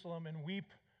Jerusalem and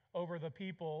weep over the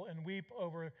people and weep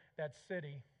over that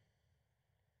city.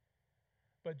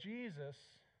 But Jesus,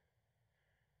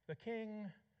 the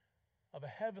King of a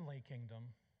heavenly kingdom,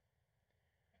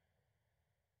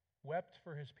 wept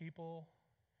for his people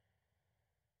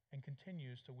and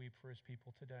continues to weep for his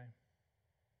people today.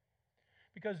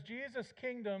 Because Jesus'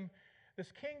 kingdom,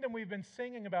 this kingdom we've been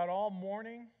singing about all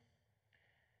morning,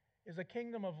 is a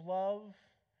kingdom of love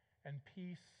and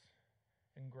peace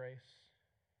and grace.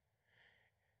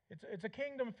 It's a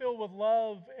kingdom filled with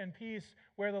love and peace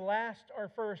where the last are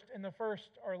first and the first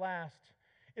are last.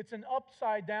 It's an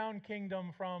upside down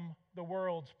kingdom from the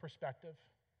world's perspective.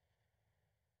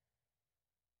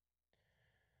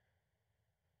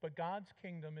 But God's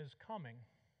kingdom is coming.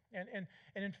 And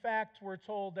in fact, we're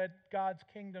told that God's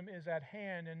kingdom is at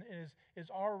hand and is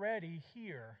already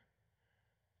here.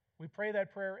 We pray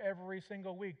that prayer every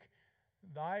single week.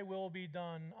 Thy will be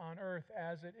done on earth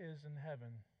as it is in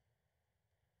heaven.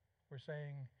 We're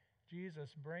saying, Jesus,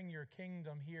 bring your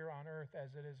kingdom here on earth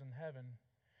as it is in heaven.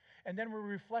 And then we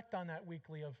reflect on that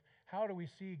weekly of how do we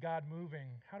see God moving?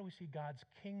 How do we see God's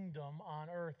kingdom on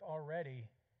earth already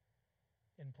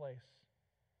in place?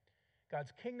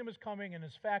 God's kingdom is coming and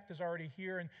his fact is already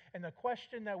here. And the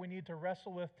question that we need to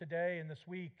wrestle with today and this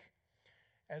week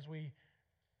as we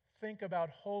think about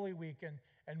Holy Week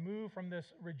and move from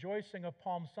this rejoicing of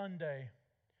Palm Sunday,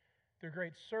 the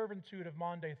great servitude of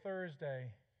Maundy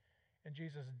Thursday, and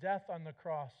Jesus' death on the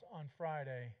cross on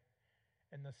Friday,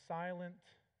 and the silence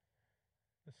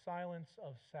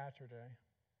of Saturday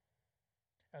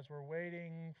as we're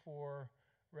waiting for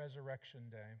Resurrection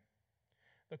Day.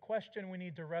 The question we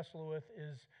need to wrestle with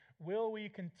is, will we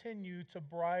continue to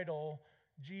bridle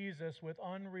Jesus with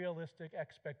unrealistic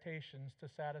expectations to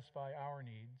satisfy our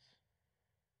needs?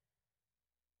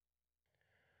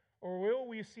 Or will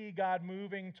we see God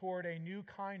moving toward a new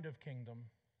kind of kingdom?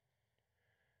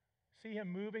 See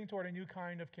him moving toward a new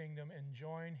kind of kingdom and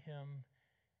join him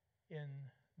in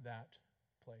that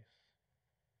place.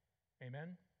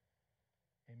 Amen?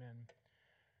 Amen.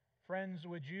 Friends,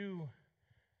 would you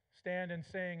stand and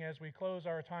sing as we close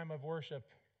our time of worship,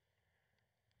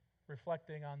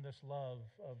 reflecting on this love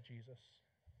of Jesus?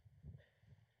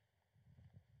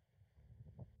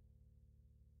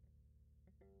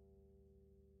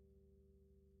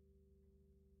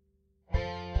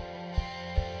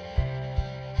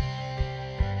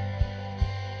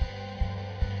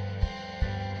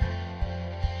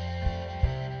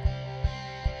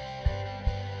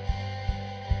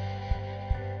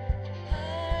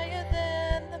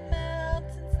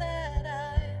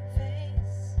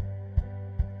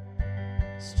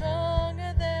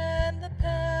 Stronger than the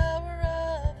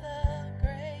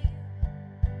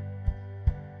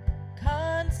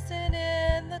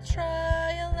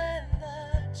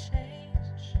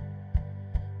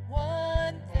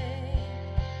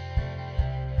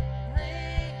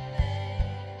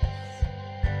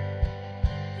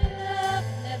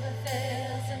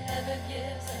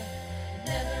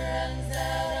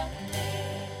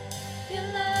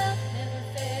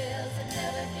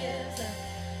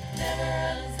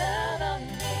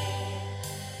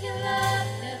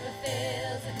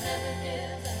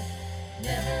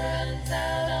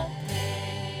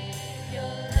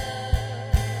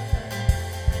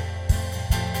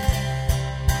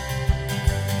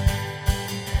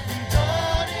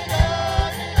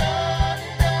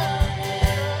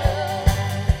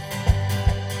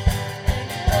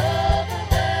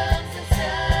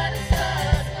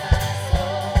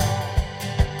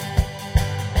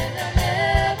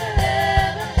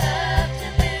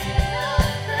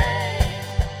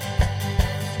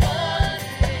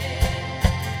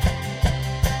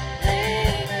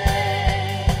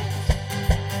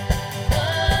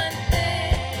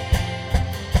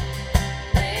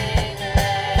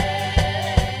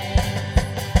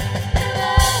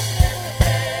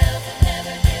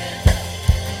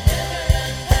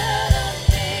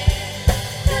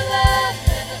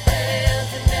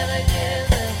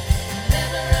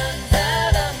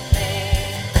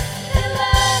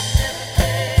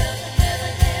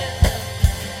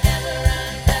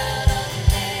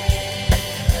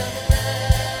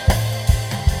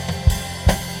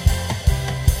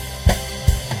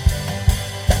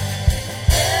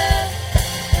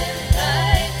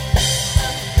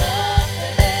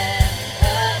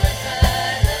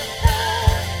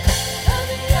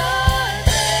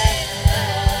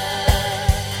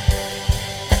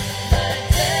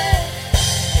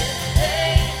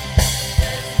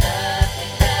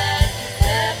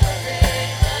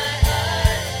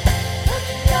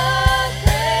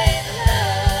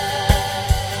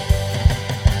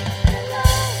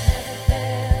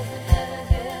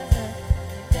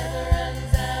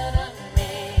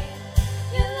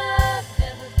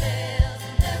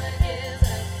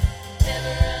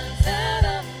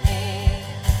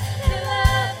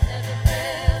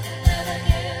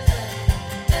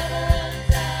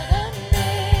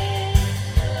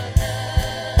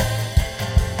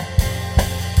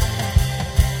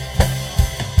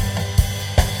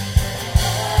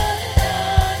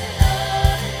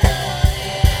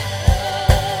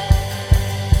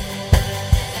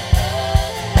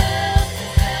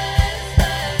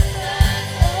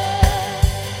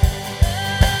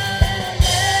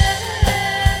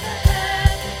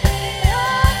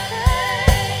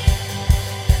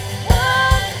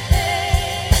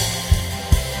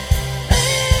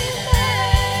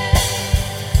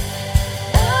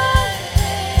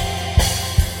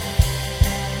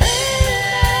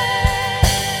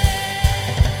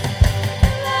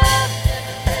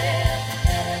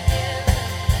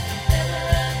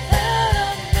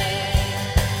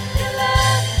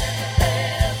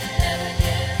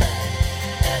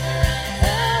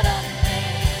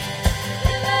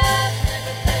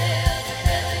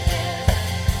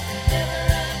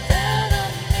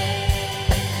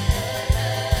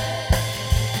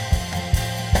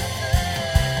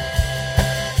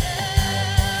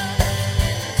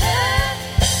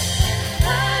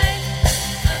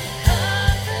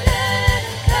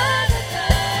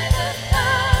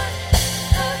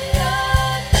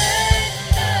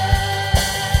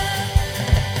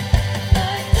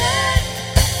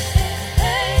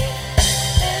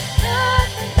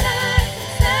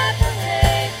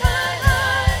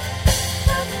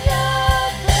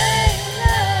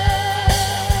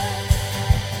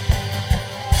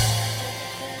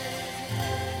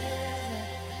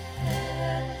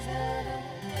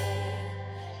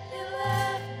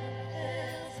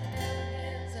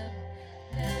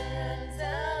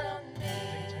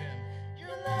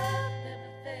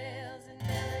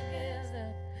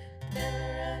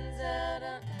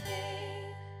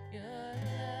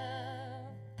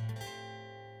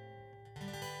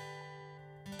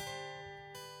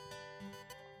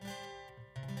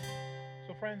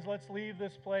friends, let's leave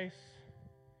this place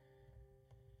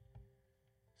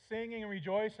singing and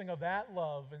rejoicing of that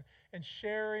love and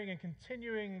sharing and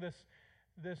continuing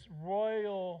this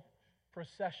royal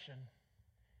procession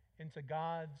into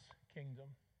God's kingdom.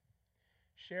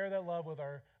 Share that love with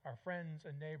our friends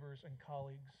and neighbors and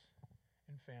colleagues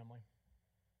and family,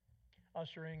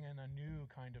 ushering in a new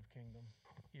kind of kingdom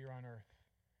here on earth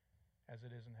as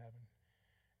it is in heaven.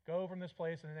 Go from this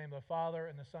place in the name of the Father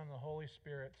and the Son and the Holy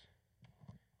Spirit,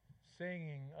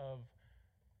 singing of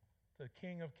the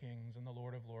King of Kings and the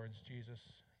Lord of Lords, Jesus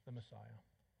the Messiah.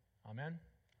 Amen.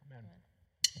 Amen. Amen.